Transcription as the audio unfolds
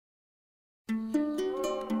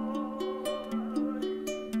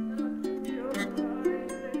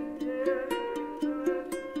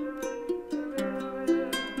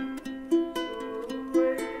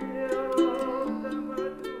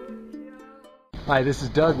Hi, this is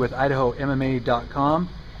Doug with IdahoMMA.com.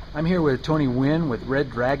 I'm here with Tony Nguyen with Red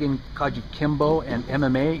Dragon, Kajukenbo and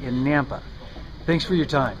MMA in Nampa. Thanks for your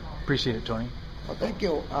time. Appreciate it, Tony. Well, thank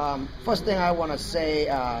you. First thing I want to say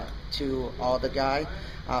to all the guys,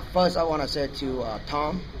 first I want to say to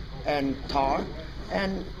Tom and Tar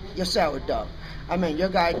and yourself, Doug. I mean, you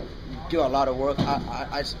guys do a lot of work.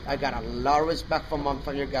 I got a lot of respect from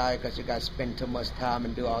you guys because you guys spend too much time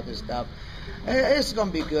and do all this stuff. It's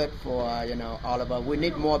gonna be good for all of us. We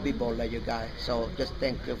need more people like you guys. So just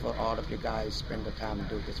thank you for all of you guys spend the time and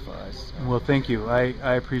do this for us. Well, thank you.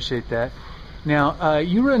 I appreciate that. Now,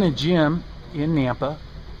 you run a gym in Nampa,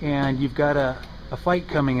 and you've got a fight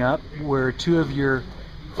coming up where two of your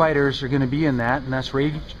fighters are going to be in that, and that's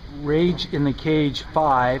Rage in the Cage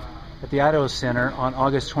 5 at the Idaho Center on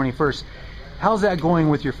August 21st. How's that going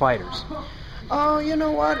with your fighters? Oh, you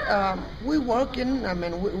know what? We working. I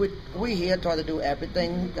mean, we here try to do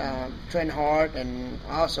everything, train hard, and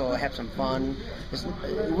also have some fun.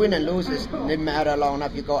 Win and lose doesn't matter long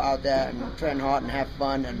enough. You go out there and train hard and have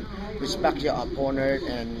fun and respect your opponent,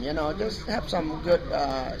 and just have some good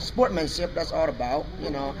sportsmanship. That's all about.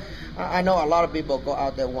 I know a lot of people go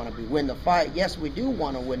out there want to win the fight. Yes, we do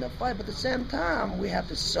want to win the fight, but at the same time, we have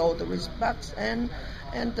to show the respect and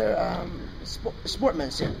the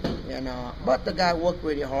sportsmanship, But the guy worked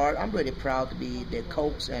really hard. I'm really proud to be their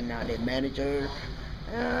coach and their manager.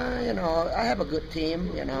 I have a good team,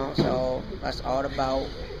 so that's all about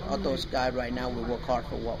all those guys right now. We work hard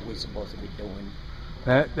for what we're supposed to be doing.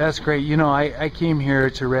 That's great. I came here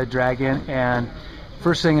to Red Dragon, and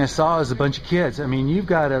first thing I saw is a bunch of kids. I mean, you've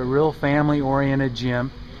got a real family-oriented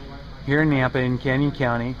gym here in Nampa in Canyon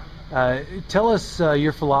County. Tell us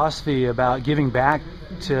your philosophy about giving back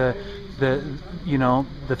to the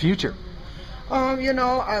future.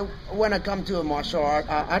 When I come to a martial art,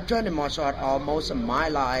 I trained in martial art almost in my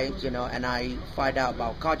life, and I find out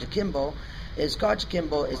about Kajukenbo.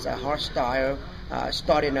 Kajukenbo is a hard style,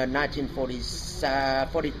 started in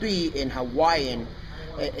 1943 in Hawaiian.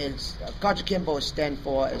 Kajukenbo stands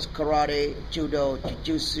for karate, judo,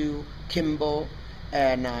 jiu-jitsu, kimbo,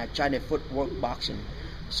 and Chinese footwork boxing.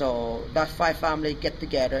 So that 5 families get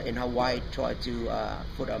together in Hawaii, try to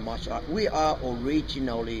put a martial art. We are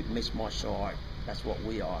originally mixed martial art. That's what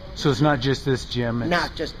we are. So it's not just this gym?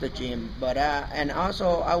 Not just the gym, but and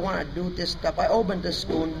also I want to do this stuff. I opened the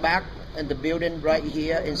school back in the building right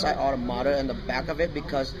here inside Automata in the back of it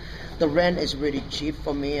because the rent is really cheap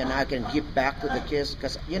for me and I can give back to the kids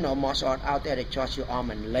because martial art out there they charge you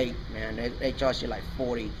arm and leg, man. They charge you like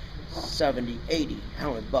 40, 70, 80,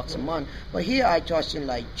 $100 a month. But here I charge them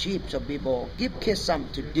like cheap, so people give kids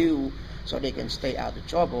something to do so they can stay out of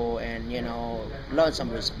trouble and learn some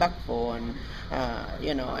respectful and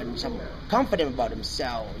and some confident about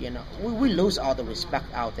themselves. We lose all the respect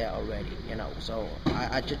out there already. So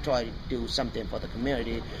I just try to do something for the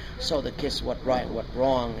community, so the kids what right, what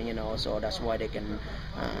wrong. So that's why they can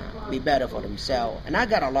be better for themselves. And I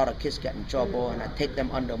got a lot of kids get in trouble, and I take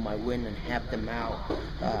them under my wing and help them out,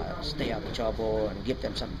 stay out of trouble, and give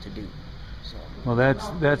them something to do. So. Well,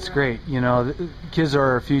 that's great. Kids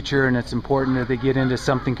are our future, and it's important that they get into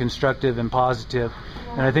something constructive and positive.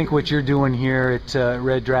 And I think what you're doing here at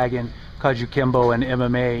Red Dragon, Kajukenbo and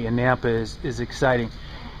MMA in Nampa is exciting.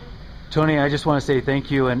 Tony, I just want to say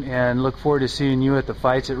thank you and look forward to seeing you at the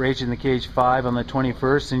fights at Rage in the Cage 5 on the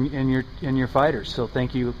 21st and your fighters. So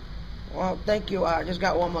thank you. Well, thank you. I just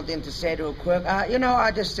got one more thing to say real quick.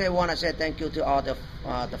 I just want to say thank you to all the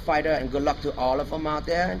fighter and good luck to all of them out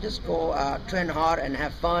there. And just go train hard and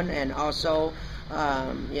have fun. And also,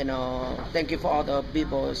 thank you for all the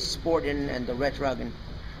people supporting and the Red Dragon.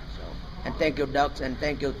 So, and thank you, Ducks, and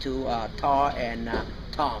thank you to Tar and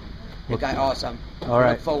Tom. You guys awesome. All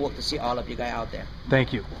right. Look forward to see all of you guys out there.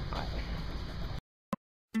 Thank you. All right.